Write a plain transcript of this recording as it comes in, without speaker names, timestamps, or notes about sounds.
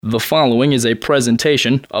The following is a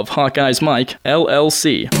presentation of Hawkeyes Mike,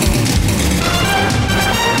 LLC.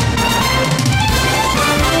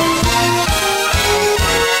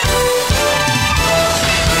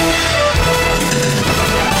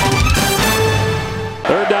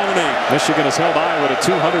 Third down and 8. Michigan has held Iowa to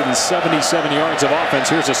 277 yards of offense.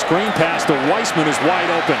 Here's a screen pass to Weisman, who's wide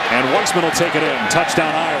open, and Weisman will take it in.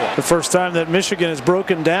 Touchdown, Iowa. The first time that Michigan has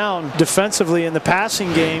broken down defensively in the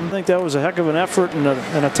passing game. I think that was a heck of an effort and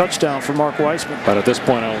a touchdown for Mark Weisman. But at this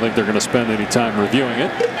point, I don't think they're going to spend any time reviewing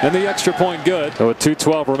it. And the extra point good. So with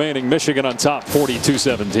 2:12 remaining, Michigan on top,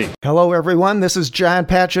 42-17. Hello, everyone. This is John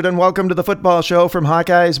Patchett, and welcome to the Football Show from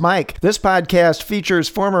Hawkeyes Mike. This podcast features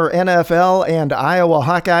former NFL and Iowa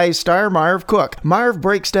Hawkeyes star Marv Cook. Marv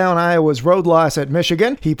breaks down Iowa's road loss at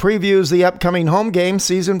Michigan. He previews the upcoming home game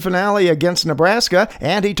season finale against Nebraska,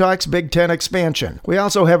 and he talks Big Ten expansion. We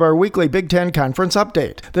also have our weekly Big Ten Conference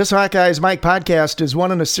update. This Hawkeyes Mike podcast is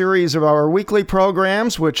one in a series of our weekly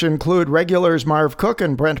programs, which include regulars Marv Cook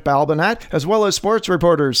and Brent Balbinot, as well as sports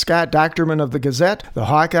reporters Scott Docterman of the Gazette, the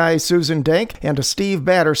Hawkeyes Susan Dank, and Steve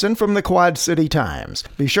Batterson from the Quad City Times.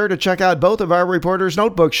 Be sure to check out both of our Reporters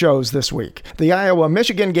Notebook shows this week. The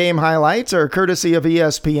Iowa-Michigan game highlights are courtesy of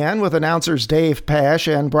ESPN with announcers Dave Pasch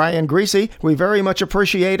and Brian Greasy. We very much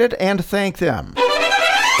appreciate it and thank them.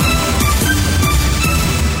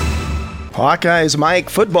 Hawkeyes Mike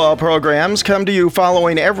football programs come to you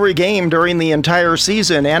following every game during the entire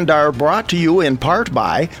season and are brought to you in part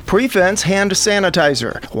by Prefense Hand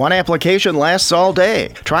Sanitizer. One application lasts all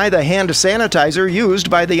day. Try the hand sanitizer used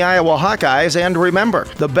by the Iowa Hawkeyes, and remember,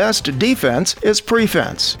 the best defense is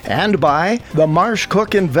Prefense. And by the Marsh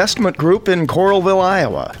Cook Investment Group in Coralville,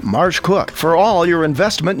 Iowa. Marsh Cook, for all your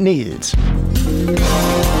investment needs.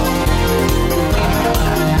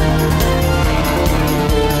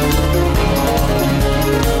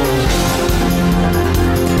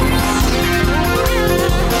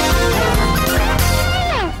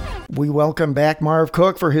 We welcome back Marv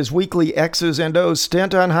Cook for his weekly X's and O's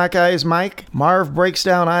stint on Hawkeyes Mike. Marv breaks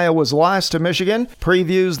down Iowa's loss to Michigan,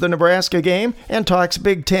 previews the Nebraska game, and talks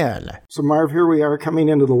Big Ten. So Marv, here we are coming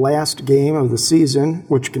into the last game of the season,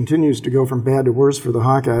 which continues to go from bad to worse for the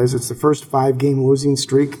Hawkeyes. It's the first 5-game losing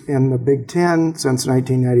streak in the Big Ten since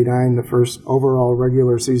 1999, the first overall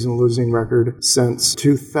regular season losing record since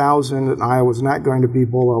 2000, and Iowa's not going to be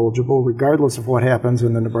bowl eligible regardless of what happens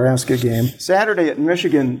in the Nebraska game. Saturday at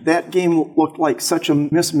Michigan, that game looked like such a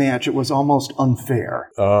mismatch, it was almost unfair.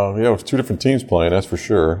 It was two different teams playing, that's for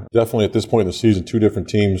sure. Definitely at this point in the season, two different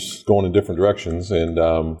teams going in different directions. And,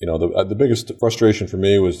 the biggest frustration for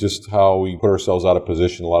me was just how we put ourselves out of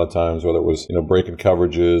position a lot of times, whether it was, breaking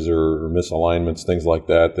coverages or misalignments, things like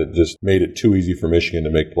that just made it too easy for Michigan to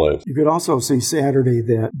make plays. You could also see Saturday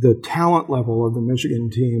that the talent level of the Michigan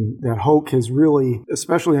team, that Hoke has really,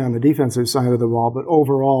 especially on the defensive side of the ball, but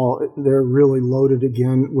overall, they're really loaded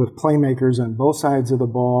again with playmakers on both sides of the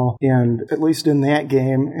ball, and at least in that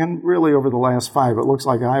game, and really over the last 5, it looks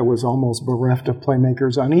like I was almost bereft of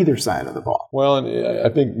playmakers on either side of the ball. Well, and I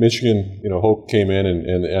think Michigan, Hope came in,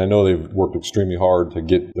 and I know they've worked extremely hard to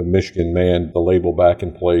get the Michigan man, the label back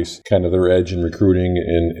in place, kind of their edge in recruiting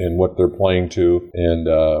and what they're playing to, and,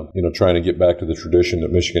 trying to get back to the tradition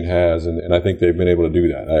that Michigan has, and I think they've been able to do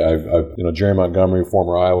that. Jerry Montgomery,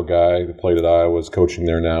 former Iowa guy who played at Iowa, is coaching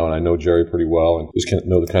there now, and I know Jerry pretty well, and just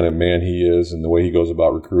know the kind of man he is and the way he goes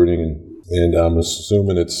about recruiting, and I'm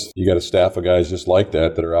assuming you got a staff of guys just like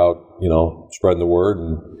that are out, spreading the word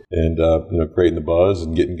and creating the buzz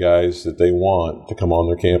and getting guys that they want to come on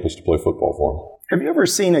their campus to play football for them. Have you ever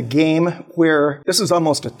seen a game where this is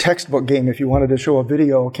almost a textbook game if you wanted to show a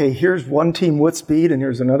video? Okay, here's one team with speed and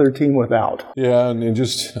here's another team without. Yeah, and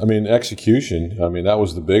just, execution. That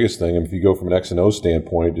was the biggest thing. If you go from an X and O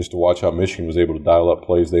standpoint, just to watch how Michigan was able to dial up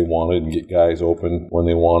plays they wanted and get guys open when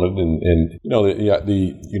they wanted. And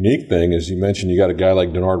the unique thing is, you mentioned you got a guy like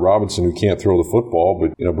Denard Robinson who can't throw the football,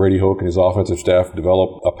 but, Brady Hoke and his offensive staff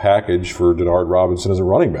developed a package for Denard Robinson as a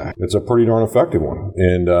running back. It's a pretty darn effective one.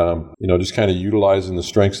 And, just kind of utilizing the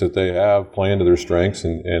strengths that they have, playing to their strengths,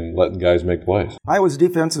 and letting guys make plays. Iowa's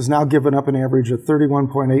defense has now given up an average of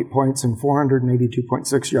 31.8 points and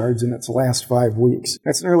 482.6 yards in its last 5 weeks.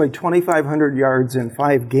 That's nearly 2,500 yards in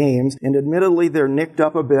 5 games, and admittedly they're nicked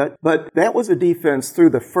up a bit, but that was a defense through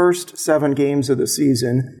the first 7 games of the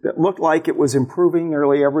season that looked like it was improving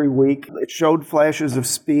nearly every week. It showed flashes of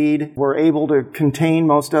speed, were able to contain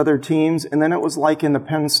most other teams, and then it was like in the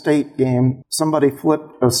Penn State game, somebody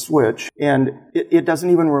flipped a switch, and it doesn't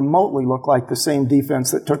even remotely look like the same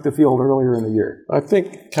defense that took the field earlier in the year. I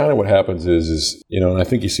think kind of what happens is and I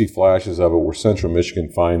think you see flashes of it where Central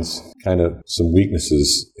Michigan finds kind of some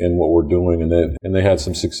weaknesses in what we're doing, and they had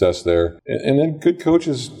some success there. And then good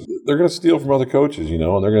coaches, they're going to steal from other coaches, and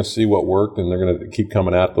they're going to see what worked, and they're going to keep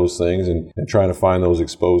coming at those things and trying to find those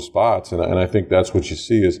exposed spots. And I think that's what you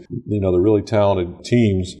see is, the really talented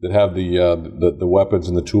teams that have the weapons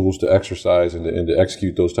and the tools to exercise and to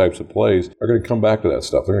execute those types of plays are going to come back to that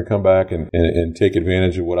stuff. They're going to come back and take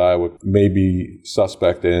advantage of what Iowa may be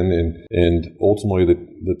suspect in, and ultimately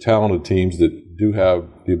the talented teams that do have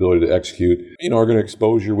the ability to execute, are going to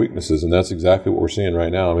expose your weaknesses, and that's exactly what we're seeing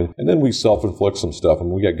right now. And then we self-inflict some stuff.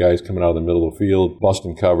 We got guys coming out of the middle of the field,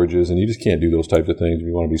 busting coverages, and you just can't do those types of things if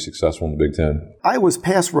you want to be successful in the Big Ten. Iowa's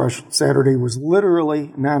pass rush Saturday was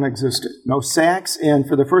literally non-existent. No sacks, and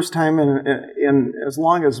for the first time in as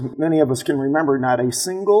long as many of us can remember, not a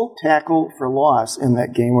single tackle for loss in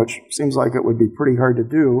that game, which seems like it would be pretty hard to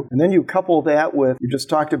do. And then you couple that with, you just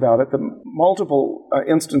talked about it, the multiple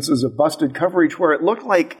instances of busted coverage where it looked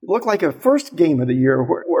like a first game of the year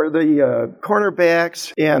where the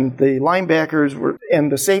cornerbacks and the linebackers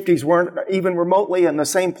and the safeties weren't even remotely in the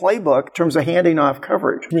same playbook in terms of handing off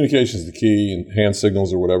coverage. Communication is the key, and hand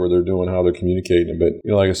signals or whatever they're doing, how they're communicating. But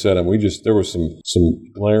like I said, there were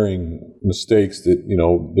some glaring mistakes that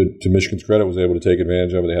to Michigan's credit was able to take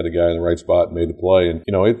advantage of. They had the guy in the right spot and made the play. And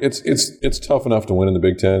it's tough enough to win in the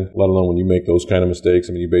Big Ten, let alone when you make those kind of mistakes.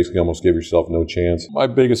 You basically almost give yourself no chance. My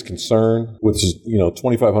biggest concern with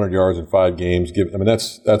 2,500 yards in 5 games.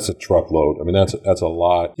 That's a truckload. That's a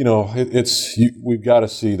lot. We've got to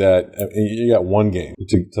see that. You got one game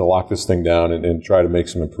to lock this thing down and try to make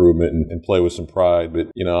some improvement and play with some pride. But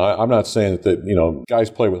I'm not saying that guys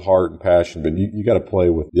play with heart and passion, but you got to play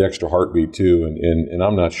with the extra heartbeat too. And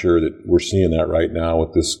I'm not sure that we're seeing that right now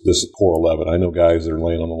with this core 11. I know guys that are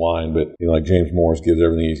laying on the line, but like James Morris gives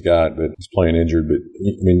everything he's got, but he's playing injured. But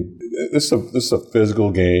this is a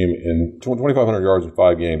physical game, and 2,500 yards in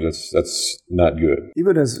 5 games. That's not good.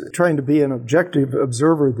 Even as trying to be an objective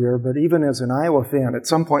observer there, but even as an Iowa fan, at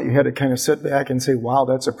some point you had to kind of sit back and say, wow,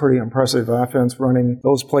 that's a pretty impressive offense running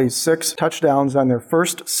those plays. 6 touchdowns on their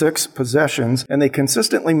first 6 possessions, and they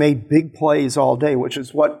consistently made big plays all day, which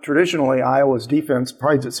is what traditionally Iowa's defense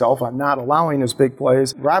prides itself on, not allowing as big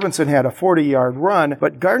plays. Robinson had a 40-yard run,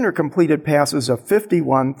 but Gardner completed passes of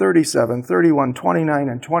 51, 37, 31, 29,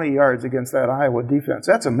 and 20 yards against that Iowa defense.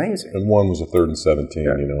 That's amazing. And one was a 3rd and 17.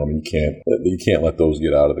 Yeah. You can't let those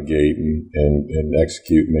get out of the gate and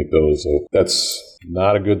execute and make those. So that's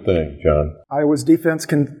not a good thing, John. Iowa's defense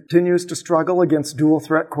continues to struggle against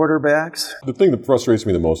dual-threat quarterbacks. The thing that frustrates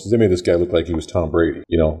me the most is they made this guy look like he was Tom Brady,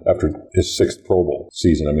 after his 6th Pro Bowl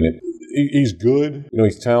season. He's good,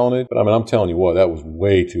 he's talented, but I'm telling you what, that was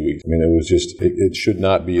way too easy. It was just, it should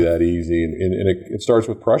not be that easy. And it starts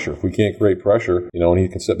with pressure. If we can't create pressure, and he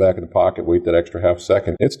can sit back in the pocket, wait that extra half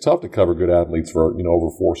second, it's tough to cover good athletes for,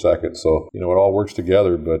 over 4 seconds. So, it all works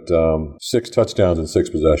together, but 6 touchdowns in 6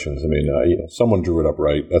 possessions. Someone drew it up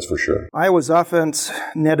right, that's for sure. Iowa's offense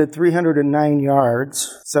netted 309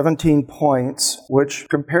 yards, 17 points, which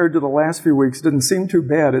compared to the last few weeks didn't seem too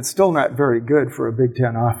bad. It's still not very good for a Big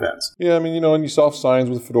Ten offense. Yeah, and you saw signs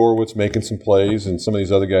with Fedorowicz making some plays, and some of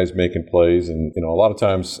these other guys making plays, and a lot of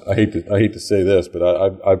times I hate to say this, but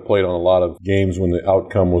I've played on a lot of games when the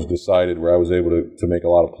outcome was decided, where I was able to make a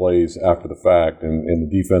lot of plays after the fact, and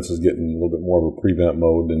the defense is getting a little bit more of a prevent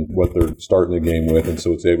mode than what they're starting the game with, and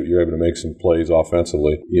so you're able to make some plays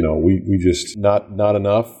offensively. We just not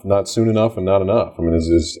enough, not soon enough, and not enough. This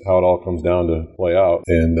is how it all comes down to play out,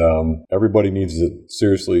 and everybody needs to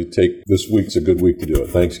seriously take this week's a good week to do it.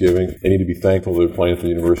 Thanksgiving. They need to be thankful they're playing for the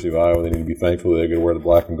University of Iowa. They need to be thankful they get to wear the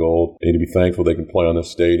black and gold. They need to be thankful they can play on this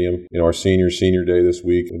stadium. Our senior day this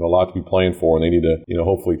week, a lot to be playing for, and they need to,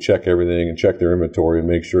 hopefully check everything and check their inventory and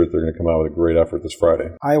make sure that they're going to come out with a great effort this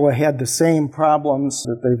Friday. Iowa had the same problems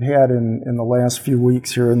that they've had in the last few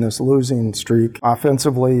weeks here in this losing streak.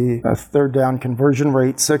 Offensively, a 3rd down conversion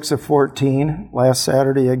rate, 6 of 14 last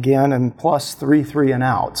Saturday again, and plus 3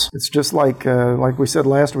 3-and-outs. It's just like we said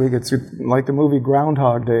last week, it's like the movie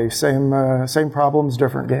Groundhog Day. Same problems,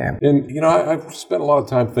 different game. And, I've spent a lot of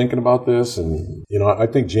time thinking about this, and, I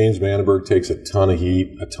think James Vandenberg takes a ton of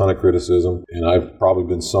heat, a ton of criticism, and I've probably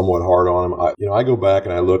been somewhat hard on him. I go back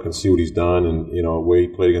and I look and see what he's done, and, the way he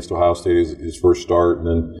played against Ohio State his first start, and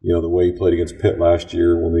then, the way he played against Pitt last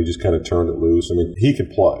year when they just kind of turned it loose. He can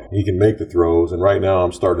play. He can make the throws, and right now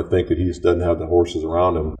I'm starting to think that he just doesn't have the horses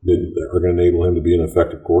around him that are going to enable him to be an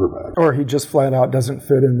effective quarterback. Or he just flat out doesn't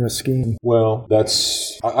fit in this scheme. Well,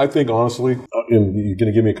 I think, honestly, and you're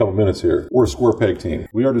going to give me a couple minutes here. We're a square peg team.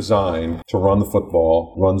 We are designed to run the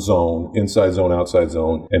football, run zone, inside zone, outside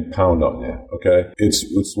zone, and pound on you. Okay, it's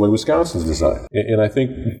the way Wisconsin's designed, and I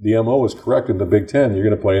think the MO is correct in the Big Ten. You're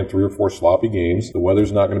going to play in 3 or 4 sloppy games. The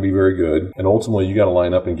weather's not going to be very good, and ultimately you got to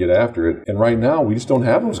line up and get after it. And right now we just don't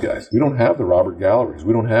have those guys. We don't have the Robert Galleries.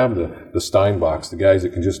 We don't have the Steinbachs, the guys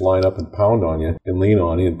that can just line up and pound on you and lean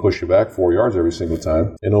on you and push you back 4 yards every single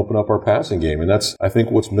time and open up our passing game. And that's, I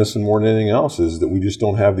think, what's missing more than anything else is that we just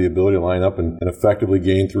don't have the ability to line up and effectively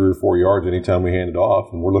gain 3 or 4 yards anytime we hand it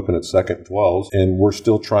off. And we're looking at 2nd and 12s, and we're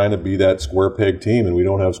still trying to be that square peg team, and we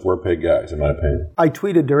don't have square peg guys, in my opinion. I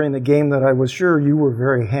tweeted during the game that I was sure you were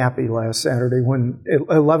very happy last Saturday when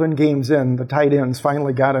 11 games in, the tight ends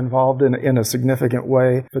finally got involved in a significant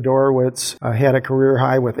way. Fedorowicz had a career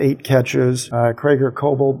high with 8 catches. Krager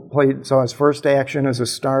Kobold saw his first action as a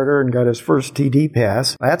starter and got his first TD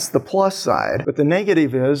pass. That's the plus side. But the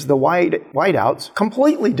negative is the wideouts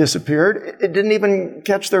completely disappeared. It didn't even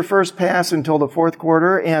catch their first pass until the 4th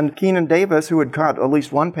quarter, and Keenan Davis, who had caught at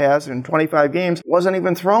least one pass in 25 games, wasn't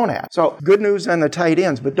even thrown at. So good news on the tight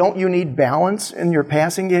ends, but don't you need balance in your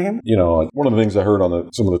passing game? You know, one of the things I heard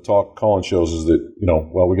on some of the talk calling shows is that, you know,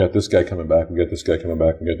 well, we got this guy coming back, we got this guy coming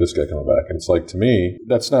back, we got this guy coming back. And it's like, to me,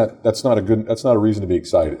 that's not a reason to be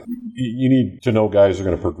excited. You need to know guys are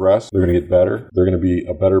going to progress. They're going to get better. They're going to be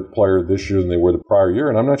a better player this year than they were the prior year.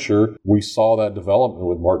 And I'm not sure we saw that development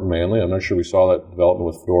with Martin Manley. I'm not sure we saw that development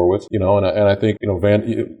with Fedorowicz. You know, and I think, you know,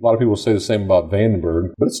 a lot of people say the same about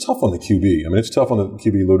Vandenberg, but it's tough on the QB. I mean, it's tough on the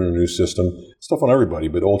QB learning a new system. It's tough on everybody,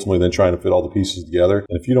 but ultimately then trying to fit all the pieces together.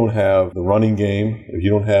 And if you don't have the running game, if you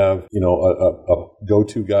don't have, you know, a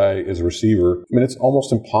go-to guy as a receiver, I mean, it's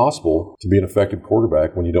almost impossible to be an effective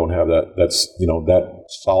quarterback when you don't have that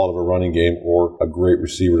solid of a running game or a great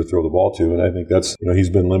receiver to throw the ball to. And I think that's, you know, he's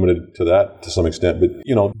been limited to that to some extent. But,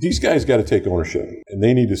 you know, these guys got to take ownership and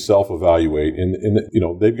they need to self-evaluate. And you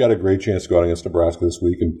know, they've got a great chance to go out against Nebraska this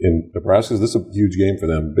week. And Nebraska, this is a huge game for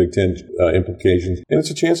them, Big Ten implications. And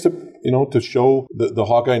it's a chance to, you know, to show the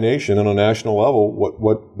Hawkeye Nation on a national level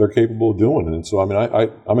what they're capable of doing. And so, I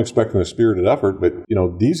mean, I'm expecting a spirited effort, but, you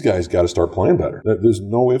know, these guys got to start playing better. There's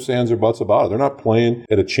no ifs, ands, or buts about it. They're not playing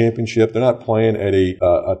at a championship. They're not playing at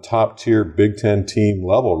a top-tier Big Ten team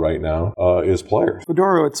level right now as players.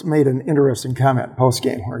 Fedorowicz made an interesting comment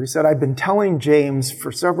post-game where he said, I've been telling James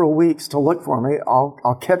for several weeks to look for me.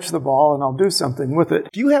 I'll catch the ball and I'll do something with it.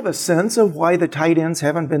 Do you have a sense of why the tight ends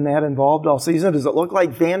haven't been that involved all season? Does it look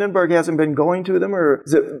like Vandenberg hasn't been going to them, or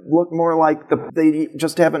does it look more like they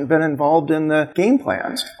just haven't been involved in the game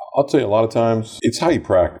plans? I'll tell you, a lot of times, it's how you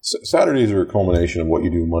practice. Saturdays are a culmination of what you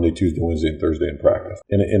do Monday, Tuesday, Wednesday, and Thursday in practice.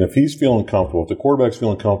 And if he's feeling comfortable, if the quarterback's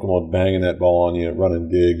feeling comfortable banging that ball on you, running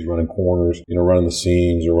digs, running corners, you know, running the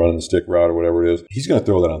seams or running the stick route or whatever it is, he's going to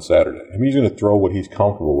throw that on Saturday. I mean, he's going to throw what he's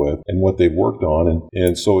comfortable with and what they've worked on.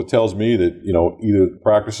 And so it tells me that, you know, either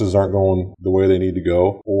practices aren't going the way they need to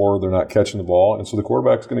go or they're not catching the ball. And so the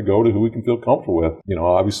quarterback's going to go to who he can feel comfortable with. You know,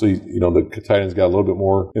 obviously, you know, the tight ends got a little bit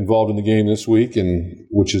more involved in the game this week, and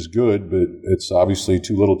which is good, but it's obviously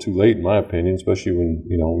too little too late, in my opinion, especially when,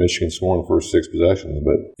 you know, Michigan scoring the first 6 possessions.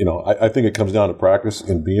 But, you know, I think it comes down to practice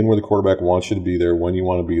and being where the quarterback wants you to be there, when you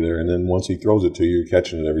want to be there. And then once he throws it to you, you're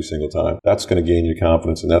catching it every single time. That's going to gain you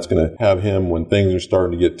confidence, and that's going to have him, when things are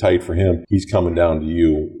starting to get tight for him, he's coming down to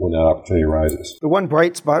you when that opportunity arises. The one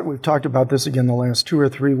bright spot, we've talked about this again the last 2 or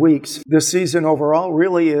 3 weeks, this season overall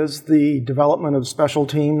really is the development of special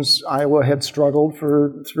teams. Iowa had struggled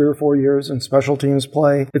for 3 or 4 years in special teams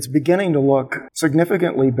play. It's beginning to look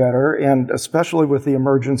significantly better, and especially with the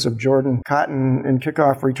emergence of Jordan Cotton in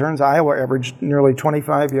kickoff returns. Iowa averaged nearly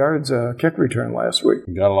 25 yards a kick return last week.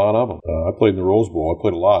 We got a lot of them. I played in the Rose Bowl. I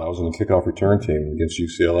played a lot. I was on the kickoff return team against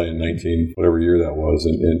UCLA in 19, whatever year that was.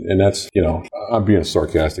 And that's, you know, I'm being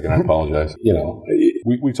sarcastic and I apologize. You know,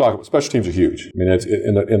 we talk about special teams are huge. I mean, it's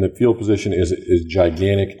in the field position is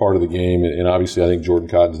gigantic part of the game. And obviously I think Jordan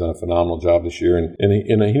Cotton's done a phenomenal job this year, and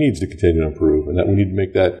he needs to continue to improve, and that we need to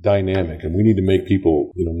make that dynamic, and we need to make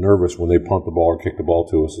people, you know, nervous when they punt the ball or kick the ball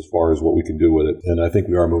to us as far as what we can do with it. And I think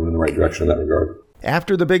we are moving in the right direction in that regard.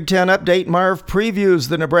 After the Big Ten update, Marv previews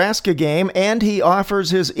the Nebraska game, and he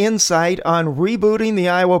offers his insight on rebooting the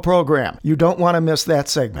Iowa program. You don't want to miss that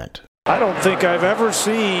segment. I don't think I've ever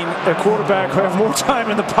seen a quarterback have more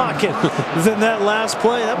time in the pocket than that last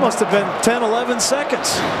play. That must have been 10, 11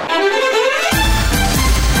 seconds.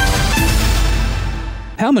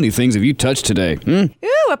 How many things have you touched today? Ooh,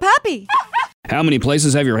 a puppy. How many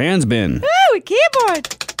places have your hands been? Ooh, a keyboard.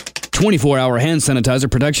 24-hour hand sanitizer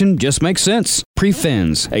protection just makes sense.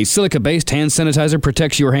 Pre-Fins, a silica-based hand sanitizer,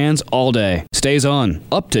 protects your hands all day. Stays on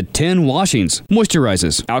up to 10 washings.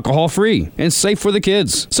 Moisturizes, alcohol-free, and safe for the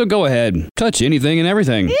kids. So go ahead, touch anything and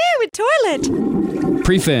everything. Ew, a toilet!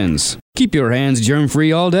 Pre-Fins, keep your hands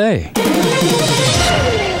germ-free all day.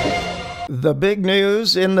 The big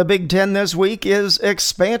news in the Big Ten this week is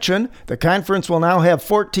expansion. The conference will now have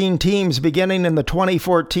 14 teams beginning in the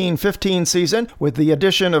 2014-15 season with the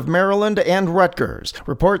addition of Maryland and Rutgers.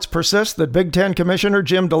 Reports persist that Big Ten Commissioner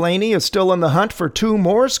Jim Delaney is still in the hunt for 2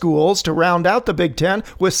 more schools to round out the Big Ten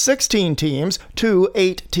with 16 teams, 2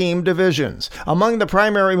 8-team divisions. Among the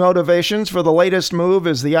primary motivations for the latest move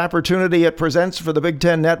is the opportunity it presents for the Big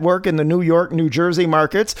Ten network in the New York, New Jersey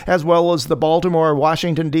markets, as well as the Baltimore,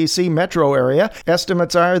 Washington, D.C. metro area.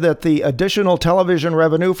 Estimates are that the additional television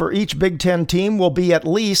revenue for each Big Ten team will be at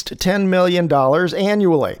least $10 million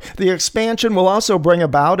annually. The expansion will also bring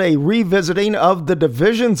about a revisiting of the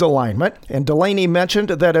divisions alignment, and Delaney mentioned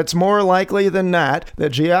that it's more likely than not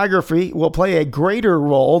that geography will play a greater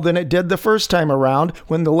role than it did the first time around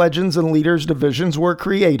when the Legends and Leaders divisions were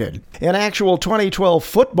created. In actual 2012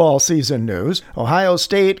 football season news, Ohio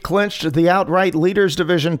State clinched the outright Leaders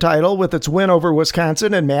division title with its win over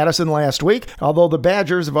Wisconsin in Madison last week, although the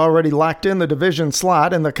Badgers have already locked in the division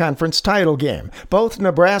slot in the conference title game. Both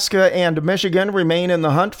Nebraska and Michigan remain in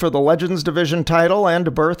the hunt for the Legends division title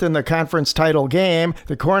and berth in the conference title game.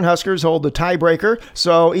 The Cornhuskers hold the tiebreaker,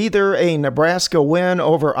 so either a Nebraska win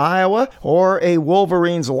over Iowa or a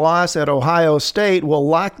Wolverines loss at Ohio State will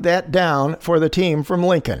lock that down for the team from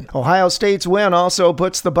Lincoln. Ohio State's win also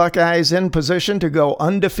puts the Buckeyes in position to go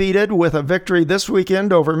undefeated with a victory this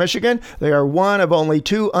weekend over Michigan. They are one of only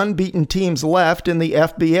 2 unbeaten teams left in the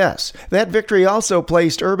FBS. That victory also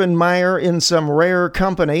placed Urban Meyer in some rare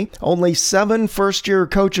company. Only 7 first-year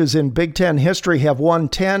coaches in Big Ten history have won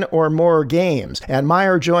 10 or more games, and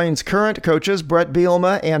Meyer joins current coaches Brett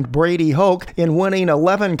Bielema and Brady Hoke in winning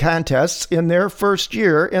 11 contests in their first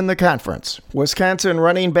year in the conference. Wisconsin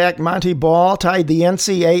running back Monty Ball tied the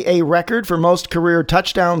NCAA record for most career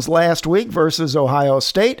touchdowns last week versus Ohio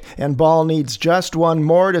State, and Ball needs just 1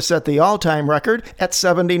 more to set the all-time record at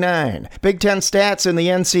 79. Big Ten stats in the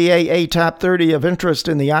NCAA top 30 of interest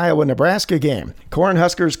in the Iowa-Nebraska game.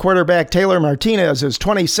 Cornhuskers quarterback Taylor Martinez is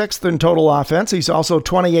 26th in total offense. He's also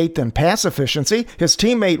 28th in pass efficiency. His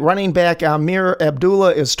teammate running back Amir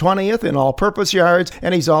Abdullah is 20th in all-purpose yards,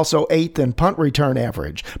 and he's also 8th in punt return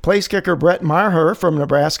average. Place kicker Brett Maher from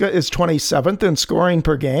Nebraska is 27th in scoring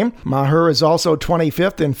per game. Maher is also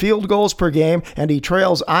 25th in field goals per game, and he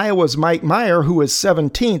trails Iowa's Mike Meyer, who is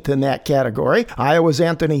 17th in that category. Iowa's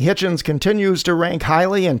Anthony Hitchens continues to rank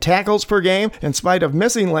highly in tackles per game. In spite of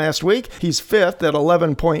missing last week, he's 5th at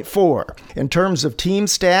 11.4. In terms of team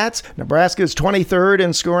stats, Nebraska's 23rd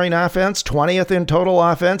in scoring offense, 20th in total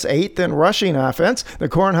offense, 8th in rushing offense. The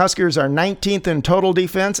Cornhuskers are 19th in total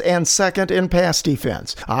defense and 2nd in pass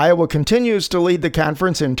defense. Iowa continues to lead the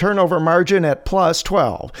conference in turnover margin at plus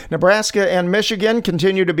 12. Nebraska and Michigan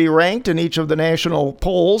continue to be ranked in each of the national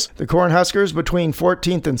polls. The Cornhuskers between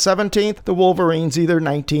 14th and 17th, the Wolverines either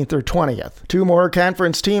 19th or 20th. 2 more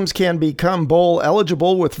conference teams can become bowl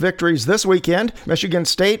eligible with victories this weekend. Michigan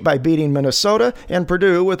State by beating Minnesota, and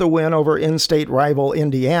Purdue with a win over in-state rival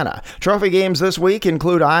Indiana. Trophy games this week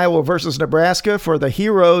include Iowa versus Nebraska for the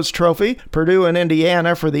Heroes Trophy, Purdue and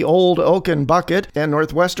Indiana for the Old Oaken Bucket, and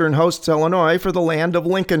Northwestern hosts Illinois for the Land of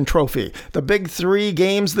Lincoln Trophy. The big 3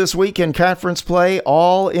 games this week in conference play,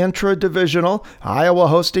 all intra-divisional. Iowa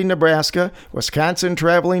hosting Nebraska, Wisconsin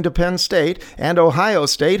traveling to Penn State, and Ohio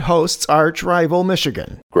State hosts arch rival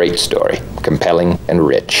Michigan. Great story, compelling and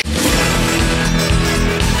rich.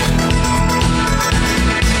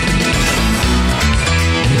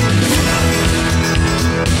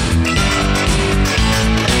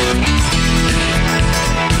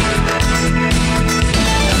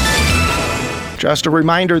 Just a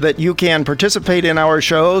reminder that you can participate in our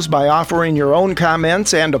shows by offering your own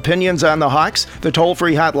comments and opinions on the Hawks. The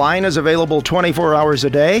toll-free hotline is available 24 hours a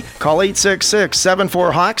day. Call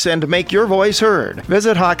 866-74-HAWKS and make your voice heard.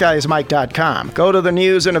 Visit HawkeyesMike.com. Go to the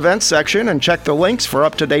news and events section and check the links for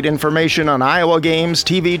up-to-date information on Iowa games,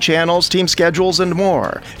 TV channels, team schedules, and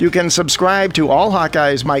more. You can subscribe to all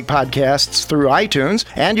Hawkeyes Mike podcasts through iTunes,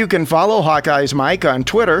 and you can follow Hawkeyes Mike on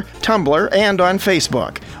Twitter, Tumblr, and on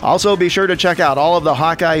Facebook. Also, be sure to check out all of the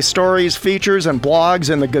Hawkeye stories, features, and blogs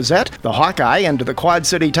in the Gazette, the Hawkeye, and the Quad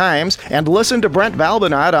City Times, and listen to Brent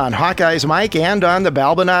Balbinot on Hawkeyes Mike and on the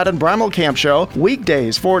Balbinot and Brommelkamp Show,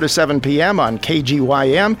 weekdays 4 to 7 p.m. on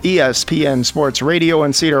KGYM, ESPN Sports Radio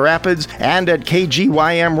in Cedar Rapids, and at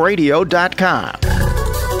KGYMradio.com.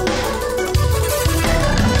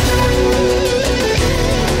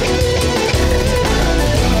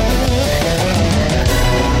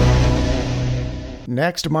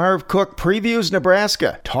 Next, Marv Cook previews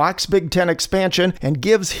Nebraska, talks Big Ten expansion, and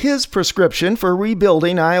gives his prescription for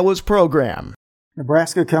rebuilding Iowa's program.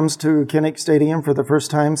 Nebraska comes to Kinnick Stadium for the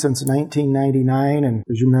first time since 1999, and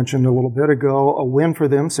as you mentioned a little bit ago, a win for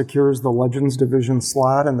them secures the Legends Division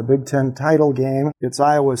slot in the Big Ten title game. It's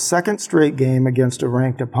Iowa's second straight game against a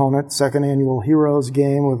ranked opponent, second annual Heroes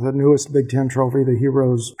game with the newest Big Ten trophy, the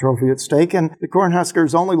Heroes Trophy at stake, and the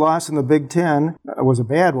Cornhuskers' only loss in the Big Ten was a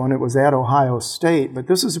bad one. It was at Ohio State, but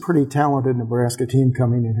this is a pretty talented Nebraska team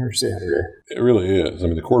coming in here Saturday. It really is. I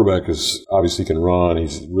mean, the quarterback is obviously can run.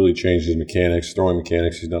 He's really changed his mechanics, throwing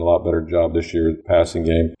mechanics. He's done a lot better job this year with the passing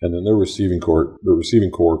game. And then their receiving core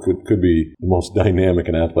could be the most dynamic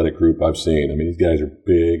and athletic group I've seen. I mean, these guys are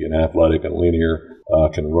big and athletic and linear,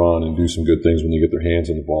 can run and do some good things when they get their hands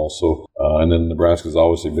on the ball. So, and then Nebraska's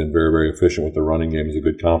obviously been very, very efficient with their running game as a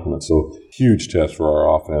good complement. So, huge test for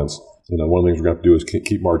our offense. You know, one of the things we're going to have to do is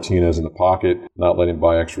keep Martinez in the pocket, not let him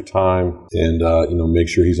buy extra time, and, make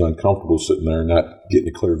sure he's uncomfortable sitting there and not getting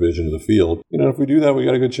a clear vision of the field. You know, if we do that, we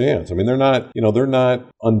got a good chance. I mean, they're not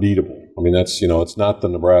unbeatable. I mean, that's, it's not the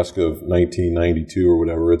Nebraska of 1992 or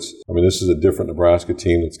whatever. This is a different Nebraska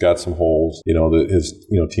team that's got some holes.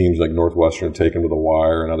 Teams like Northwestern take them to the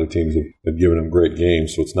wire, and other teams have given them great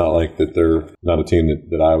games. So it's not like that they're not a team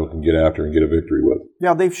that Iowa can get after and get a victory with.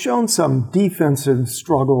 Yeah, they've shown some defensive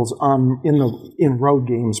struggles in road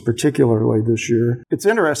games, particularly this year. It's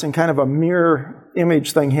interesting, kind of a mirror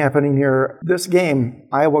image thing happening here. This game,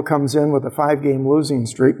 Iowa comes in with a 5-game losing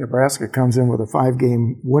streak. Nebraska comes in with a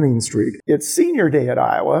 5-game winning streak. It's senior day at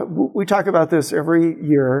Iowa. We talk about this every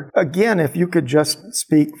year. Again, if you could just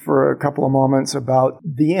speak for a couple of moments about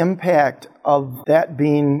the impact of that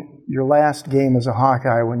being your last game as a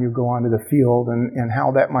Hawkeye when you go onto the field and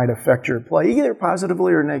how that might affect your play, either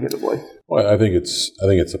positively or negatively. Well, I think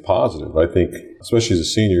it's a positive. I think, especially as a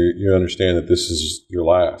senior, you understand that this is your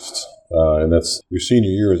last. And that's your senior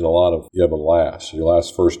year is you have a last. Your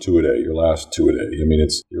last first two-a-day, your last two-a-day. I mean,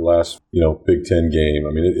 it's your last, Big Ten game.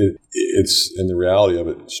 I mean, it's, and the reality of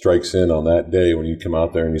it strikes in on that day when you come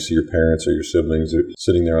out there and you see your parents or your siblings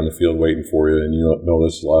sitting there on the field waiting for you, and you know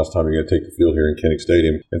this is the last time you're going to take the field here in Kinnick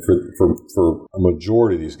Stadium. And for a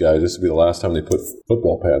majority of these guys, this will be the last time they put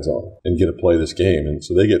football pads on and get to play this game. And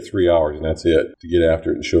so they get 3 hours, and that's it, to get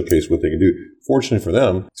after it and showcase what they can do. Fortunately for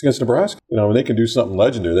them, it's against Nebraska. They can do something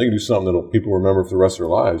legendary. They can do something that people remember for the rest of their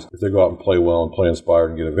lives if they go out and play well and play inspired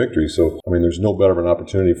and get a victory. So, there's no better of an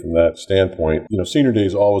opportunity from that standpoint. Senior day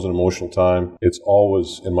is always an emotional time. It's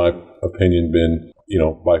always, in my opinion, been,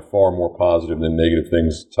 by far more positive than negative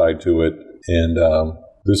things tied to it. And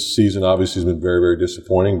this season obviously has been very, very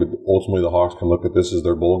disappointing, but ultimately the Hawks can look at this as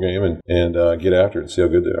their bowl game and get after it and see how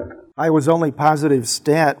good they are. Iowa's only positive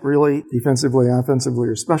stat, really, defensively, offensively,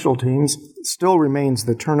 or special teams, still remains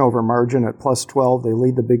the turnover margin at plus 12. They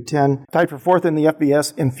lead the Big Ten. Tied for fourth in the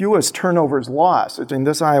FBS in fewest turnovers lost.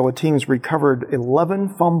 This Iowa team's recovered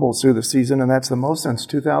 11 fumbles through the season, and that's the most since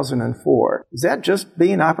 2004. Is that just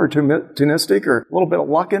being opportunistic or a little bit of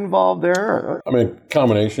luck involved there?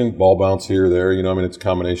 Combination, ball bounce here or there. It's a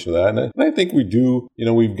combination of that. And I think we do,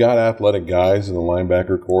 we've got athletic guys in the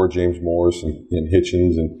linebacker core, James Morris and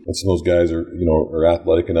Hitchens, and some of those guys are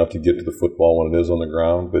athletic enough to get to the football when it is on the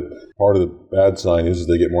ground. But part of the bad sign is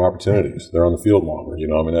they get more opportunities. They're on the field longer.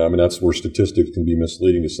 That's where statistics can be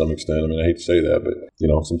misleading to some extent. I hate to say that, but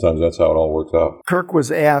sometimes that's how it all works out. Kirk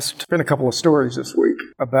was asked, been a couple of stories this week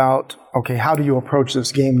about, how do you approach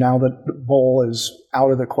this game now that the bowl is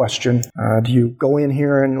out of the question? Do you go in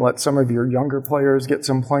here and let some of your younger players get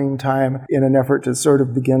some playing time in an effort to sort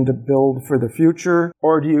of begin to build for the future?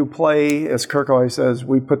 Or do you play, as Kirk always says,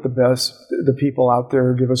 we put the people out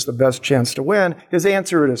there, give us the best chance to win? His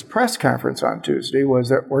answer at his press conference on Tuesday was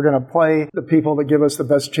that we're going to play the people that give us the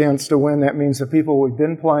best chance to win. That means the people we've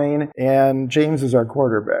been playing, and James is our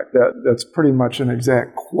quarterback. That's pretty much an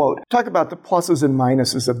exact quote. Talk about the pluses and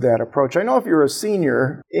minuses of that approach. I know if you're a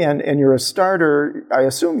senior and you're a starter, I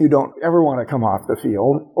assume you don't ever want to come off the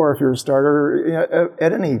field, or if you're a starter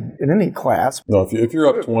in any class. No, if you're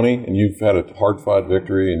up 20 and you've had a hard-fought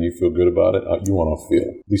victory and you feel good about it, you want off the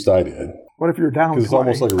field. At least I did. What if you're down? Because it's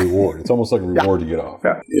almost like a reward. It's almost like a reward to get off.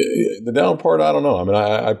 Yeah. The down part, I don't know.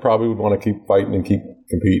 I probably would want to keep fighting and keep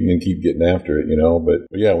competing and keep getting after it,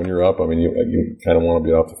 But yeah, when you're up, you kind of want to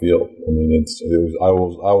be off the field.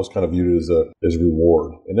 I was kind of viewed it as a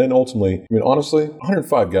reward. And then ultimately, honestly,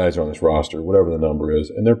 105 guys are on this roster, whatever the number is,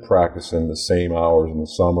 and they're practicing the same hours in the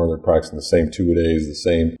summer. They're practicing the same two-a-days, the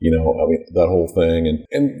same, that whole thing,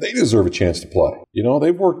 and they deserve a chance to play.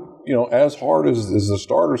 They've worked as hard as the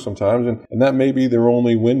starter sometimes, and that may be their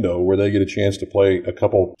only window where they get a chance to play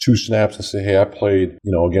two snaps and say, hey, I played,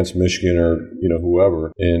 against Michigan or,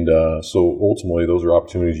 whoever. And so ultimately those are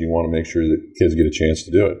opportunities you want to make sure that kids get a chance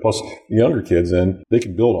to do it. Plus the younger kids, then they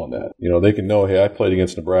can build on that. They can know, hey, I played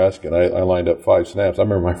against Nebraska and I lined up 5 snaps. I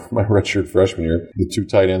remember my redshirt freshman year, the 2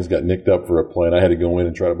 tight ends got nicked up for a play and I had to go in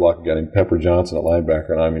and try to block a guy named Pepper Johnson at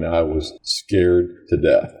linebacker. And I was scared to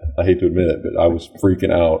death. I hate to admit it, but I was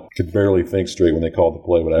freaking out. Could barely think straight when they called the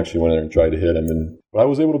play, but I actually went in there and tried to hit him. But I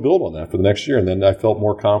was able to build on that for the next year. And then I felt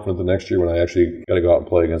more confident the next year when I actually got to go out and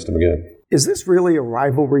play against him again. Is this really a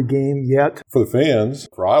rivalry game yet? For the fans,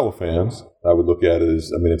 for Iowa fans, I would look at it as,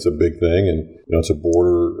 it's a big thing, and it's a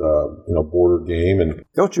border game. And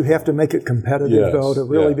don't you have to make it competitive though to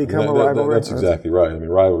really become a rivalry? That's exactly right.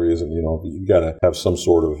 Rivalry isn't. You got to have some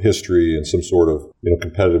sort of history and some sort of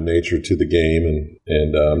competitive nature to the game,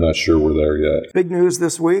 and I'm not sure we're there yet. Big news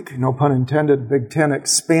this week, no pun intended. Big Ten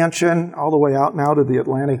expansion all the way out now to the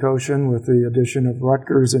Atlantic Ocean with the addition of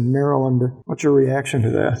Rutgers and Maryland. What's your reaction to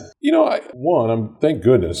that? Thank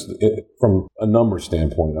goodness from a number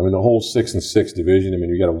standpoint. The whole 6-6 division.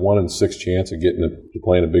 You got a 1-in-6 chance of getting to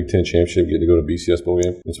play in a Big Ten championship, getting to go to a BCS bowl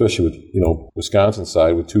game, especially with Wisconsin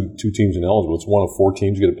side with two teams ineligible. It's 1 of 4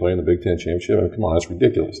 teams get to play in the Big Ten championship. Come on, that's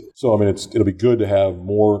ridiculous. So it'll be good to have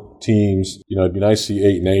more teams. It'd be nice to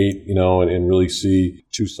see 8-8, and really see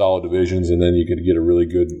 2 solid divisions, and then you could get a really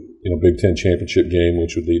good Big Ten championship game,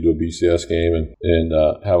 which would lead to a BCS game, and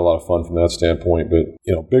have a lot of fun from that standpoint. But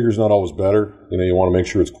bigger's not always better. You want to make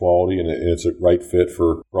sure it's quality and it's a right fit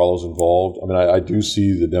for all those involved. I do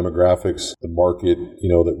see the demographics, the market,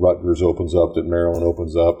 that Rutgers opens up, that Maryland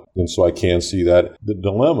opens up, and so I can see that. The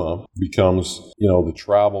dilemma becomes, the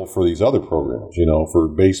travel for these other programs, for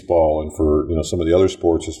baseball and for some of the other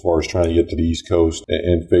sports, as far as trying to get to the East Coast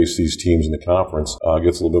and face these teams in the conference,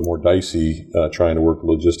 gets a little bit more dicey trying to work the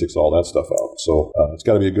logistics, all that stuff out. So it's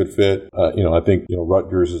got to be a good fit. I think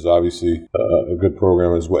Rutgers is obviously a good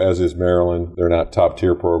program as is Maryland. They're not top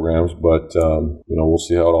tier programs, but we'll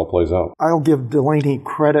see how it all plays out. I'll give Delaney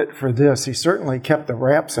credit for this. He certainly kept the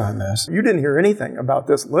wraps on this. You didn't hear anything about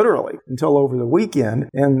this literally until over the weekend,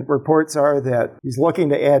 and reports are that he's looking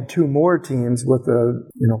to add 2 more teams with the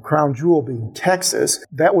crown jewel being Texas.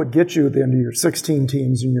 That would get you then to your 16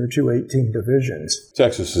 teams in your 2 8-team divisions.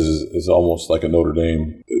 Texas is almost like a Notre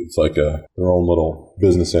Dame. It's like their own little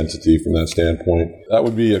business entity from that standpoint. That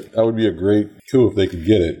would be a great coup if they could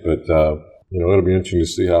get it, but it'll be interesting to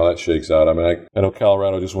see how that shakes out. I know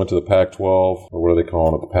Colorado just went to the Pac-12, or what are they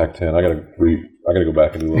calling it, the Pac-10. I got to go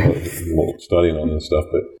back and do a little studying on this stuff,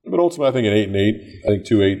 but ultimately, I think an 8-8. I think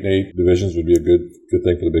 2 8-8 divisions would be a good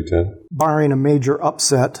thing for the Big Ten. Barring a major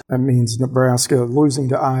upset, that means Nebraska losing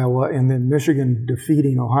to Iowa and then Michigan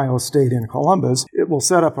defeating Ohio State in Columbus, it will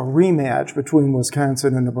set up a rematch between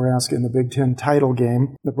Wisconsin and Nebraska in the Big Ten title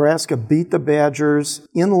game. Nebraska beat the Badgers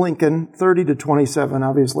in Lincoln 30-27,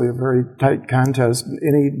 obviously a very tight contest.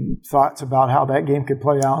 Any thoughts about how that game could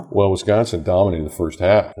play out? Well, Wisconsin dominated the first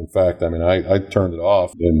half. In fact, I turned it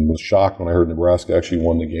off and was shocked when I heard Nebraska actually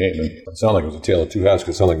won the game. And it sounded like it was a tale of 2 halves,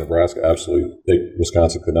 because it sounded like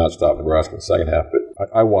Wisconsin could not stop Nebraska in the second half. But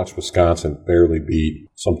I watched Wisconsin barely beat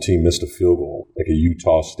some team, missed a field goal, like a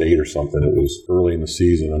Utah State or something. It was early in the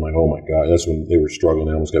season. I'm like, oh my God, that's when they were struggling.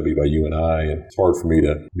 They almost got beat by UNI, and it's hard for me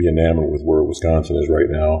to be enamored with where Wisconsin is right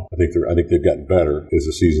now. I think they've gotten better as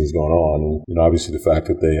the season's gone on, and obviously the fact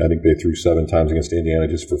that I think they threw 7 times against Indiana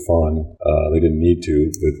just for fun. They didn't need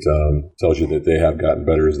to, but tells you that they have gotten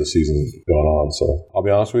better as the season's gone on. So I'll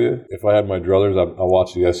be honest with you, if I had my druthers, I'll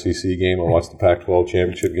watch the SEC game, I'll watch the Pac-12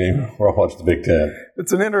 championship game, or I'll watch the Big Ten.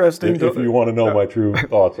 It's an interesting... If you want to know my true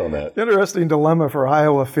thoughts on that. Interesting dilemma for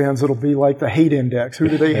Iowa fans. It'll be like the hate index. Who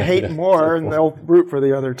do they hate more? And they'll root for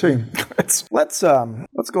the other team. Let's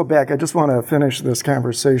go back. I just want to finish this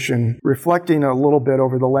conversation reflecting a little bit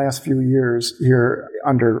over the last few years here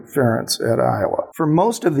under Ferentz at Iowa. For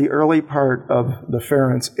most of the early part of the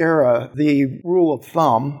Ferentz era, the rule of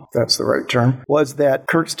thumb, if that's the right term, was that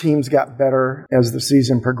Kirk's teams got better as the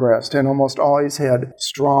season progressed and almost always had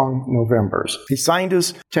strong Novembers. He signed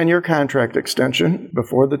his 10-year contract extension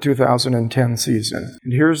before the 2010 season.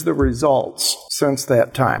 And here's the results since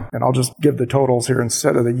that time. And I'll just give the totals here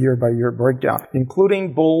instead of the year-by-year breakdown,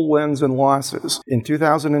 including bowl wins and losses. In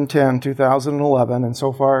 2010, 2011, and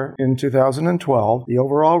so far in 2012, the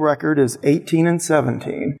overall record is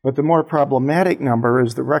 18-17. But the more problematic number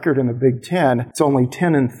is the record in the Big Ten. It's only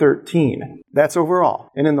 10-13. That's overall.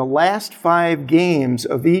 And in the last 5 games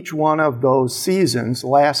of each one of those seasons,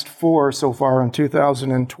 last 4 so far in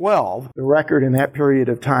 2012, the record in that period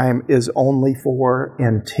of time is only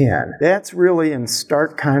 4-10. That's really in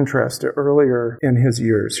stark contrast to earlier in his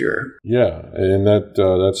years here. Yeah, and that's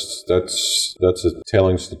a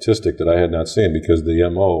telling statistic that I had not seen, because the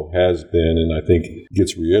MO has been, and I think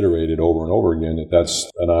gets reiterated over and over again, that that's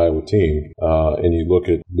an Iowa team. And you look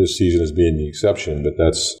at this season as being the exception, but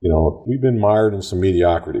that's, we've been mired in some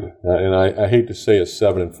mediocrity. And I hate to say a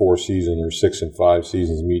 7-4 season or 6-5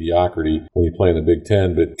 seasons mediocrity when you play in the Big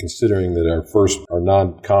Ten, but considering that our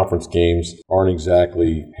non-conference games aren't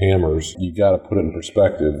exactly hammers, you got to put it in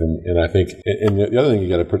perspective. And I think, and the other thing you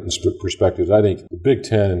got to put in perspective is I think the Big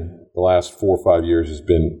Ten the last 4 or 5 years has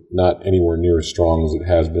been not anywhere near as strong as it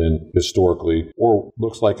has been historically, or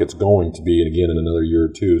looks like it's going to be again in another year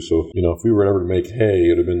or two. So, if we were ever to make hay, it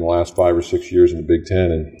would have been the last 5 or 6 years in the Big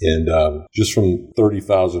Ten. And just from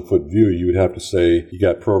 30,000-foot view, you would have to say you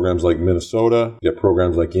got programs like Minnesota, you got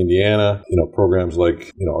programs like Indiana, programs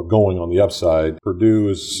like, are going on the upside. Purdue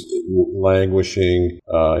is languishing.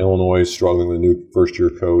 Illinois is struggling with a new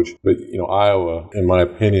first-year coach. But, Iowa, in my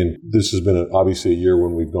opinion, this has been obviously a year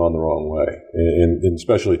when we've gone the wrong way, and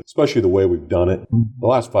especially the way we've done it. The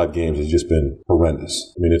last 5 games has just been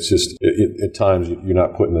horrendous. I mean, it's just at times we're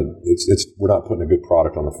not putting a good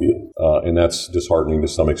product on the field, and that's disheartening to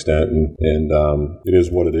some extent. And it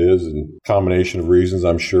is what it is, and combination of reasons,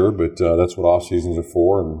 I'm sure, but that's what off seasons are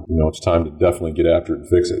for, and it's time to definitely get after it and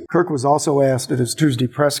fix it. Kirk was also asked at his Tuesday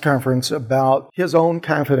press conference about his own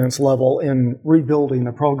confidence level in rebuilding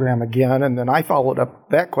the program again, and then I followed up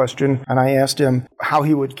that question and I asked him how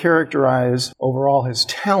he would characterize overall his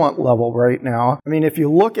talent level right now. I mean, if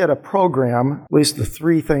you look at a program, at least the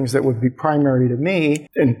 3 things that would be primary to me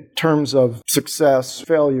in terms of success,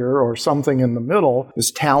 failure, or something in the middle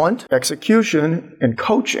is talent, execution, and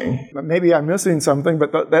coaching. Maybe I'm missing something,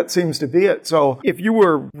 but that seems to be it. So if you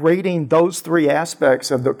were rating those 3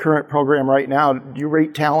 aspects of the current program right now, do you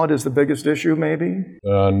rate talent as the biggest issue maybe?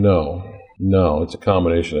 No, it's a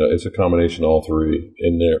combination. It's a combination of all 3,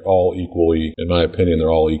 and they're all equally, in my opinion, they're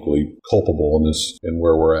all equally culpable in this and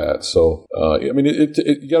where we're at. So, you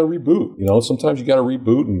got to reboot. Sometimes you got to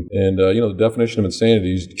reboot, and the definition of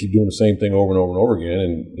insanity is to keep doing the same thing over and over and over again,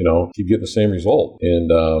 and keep getting the same result. And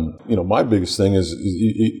my biggest thing is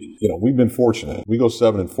we've been fortunate. We go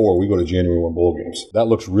 7-4. We go to January 1 bowl games. That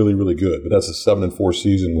looks really, really good. But that's a 7-4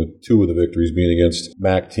 season with 2 of the victories being against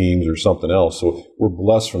MAC teams or something else. So we're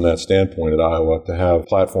blessed from that standpoint at Iowa to have a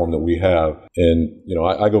platform that we have. And,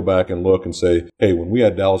 I go back and look and say, hey, when we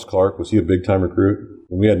had Dallas Clark, was he a big-time recruit?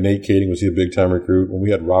 When we had Nate Kading, was he a big-time recruit? When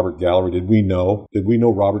we had Robert Gallery, did we know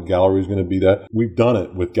Robert Gallery was going to be that? We've done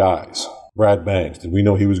it with guys. Brad Banks, did we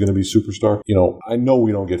know he was going to be superstar? I know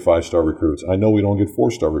we don't get 5-star recruits. I know we don't get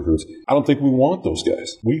 4-star recruits. I don't think we want those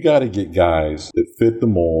guys. We got to get guys that fit the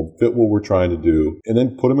mold, fit what we're trying to do, and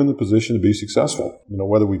then put them in the position to be successful.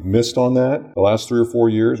 Whether we've missed on that the last 3 or 4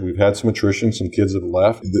 years, we've had some attrition, some kids have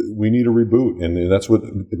left. We need a reboot, and that's what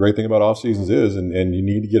the great thing about off seasons is, and you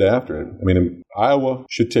need to get after it. I mean, Iowa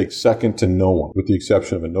should take second to no one, with the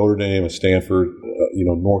exception of a Notre Dame, a Stanford,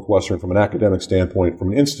 Northwestern. From an academic standpoint,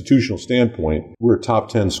 from an institutional standpoint, we're a top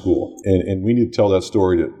 10 school. And we need to tell that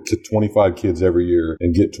story to 25 kids every year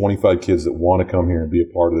and get 25 kids that want to come here and be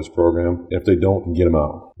a part of this program. And if they don't, then get them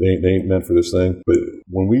out. They ain't meant for this thing. But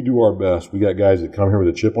when we do our best, we got guys that come here with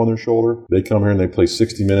a chip on their shoulder. They come here and they play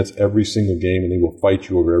 60 minutes every single game, and they will fight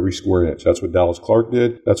you over every square inch. That's what Dallas Clark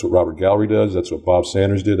did. That's what Robert Gallery does. That's what Bob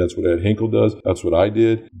Sanders did. That's what Ed Hinkle does. That's what I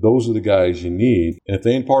did. Those are the guys you need. And if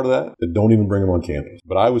they ain't part of that, then don't even bring them on campus.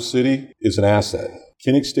 But Iowa City is an asset.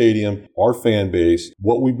 Kinnick Stadium, our fan base,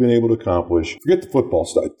 what we've been able to accomplish. Forget the football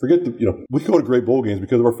stuff. Forget we go to great bowl games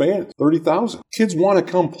because of our fans. 30,000. Kids want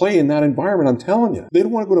to come play in that environment, I'm telling you. They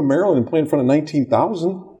don't want to go to Maryland and play in front of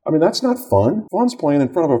 19,000. I mean, that's not fun. Fun's playing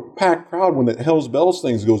in front of a packed crowd when the Hell's Bells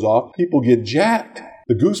things goes off. People get jacked.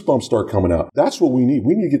 The goosebumps start coming out. That's what we need.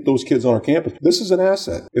 We need to get those kids on our campus. This is an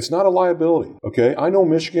asset. It's not a liability, okay? I know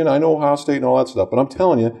Michigan, I know Ohio State and all that stuff, but I'm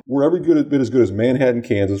telling you, we're every bit as good as Manhattan,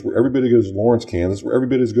 Kansas. We're every bit as good as Lawrence, Kansas. We're every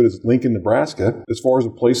bit as good as Lincoln, Nebraska, as far as a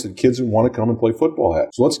place that kids want to come and play football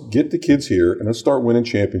at. So let's get the kids here and let's start winning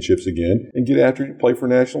championships again and get after it and play for a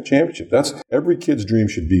national championship. That's every kid's dream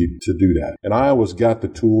should be to do that. And Iowa's got the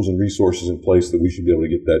tools and resources in place that we should be able to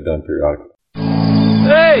get that done periodically.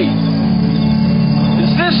 Hey!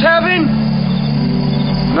 Is this heaven?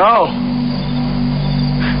 No.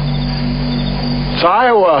 It's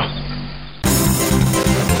Iowa.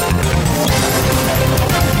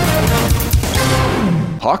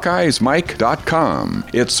 HawkeyesMike.com.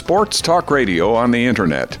 It's sports talk radio on the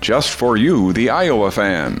internet, just for you, the Iowa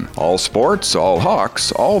fan. All sports, all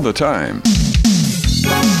Hawks, all the time.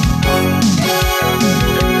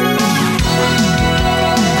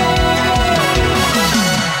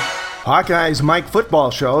 Hawkeye's Mike football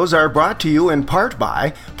shows are brought to you in part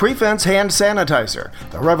by Prefense Hand Sanitizer,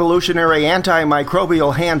 the revolutionary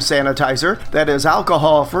antimicrobial hand sanitizer that is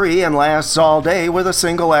alcohol-free and lasts all day with a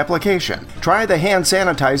single application. Try the hand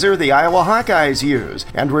sanitizer the Iowa Hawkeyes use,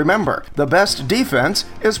 and remember, the best defense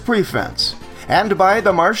is Prefense. And by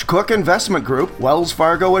the Marsh Cook Investment Group, Wells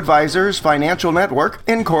Fargo Advisors Financial Network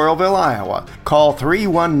in Coralville, Iowa. Call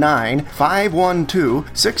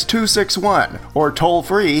 319-512-6261 or toll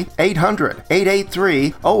free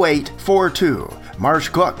 800-883-0842. Marsh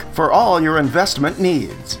Cook, for all your investment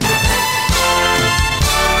needs.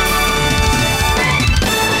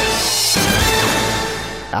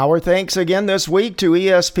 Our thanks again this week to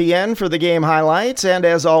ESPN for the game highlights, and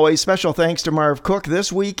as always, special thanks to Marv Cook this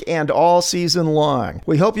week and all season long.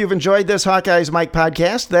 We hope you've enjoyed this Hawkeyes Mike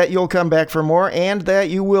podcast, that you'll come back for more, and that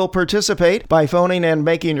you will participate by phoning and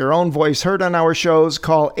making your own voice heard on our shows.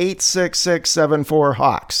 Call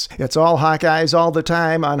 866-74-HAWKS. It's all Hawkeyes all the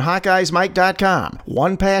time on HawkeyesMike.com.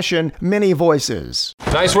 One passion, many voices.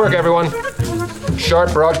 Nice work, everyone.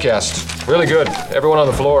 Sharp broadcast. Really good. Everyone on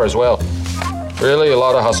the floor as well. Really a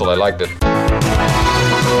lot of hustle. I liked it.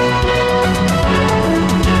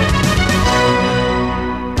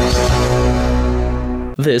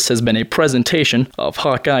 This has been a presentation of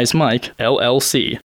Hawkeyes Mike, LLC.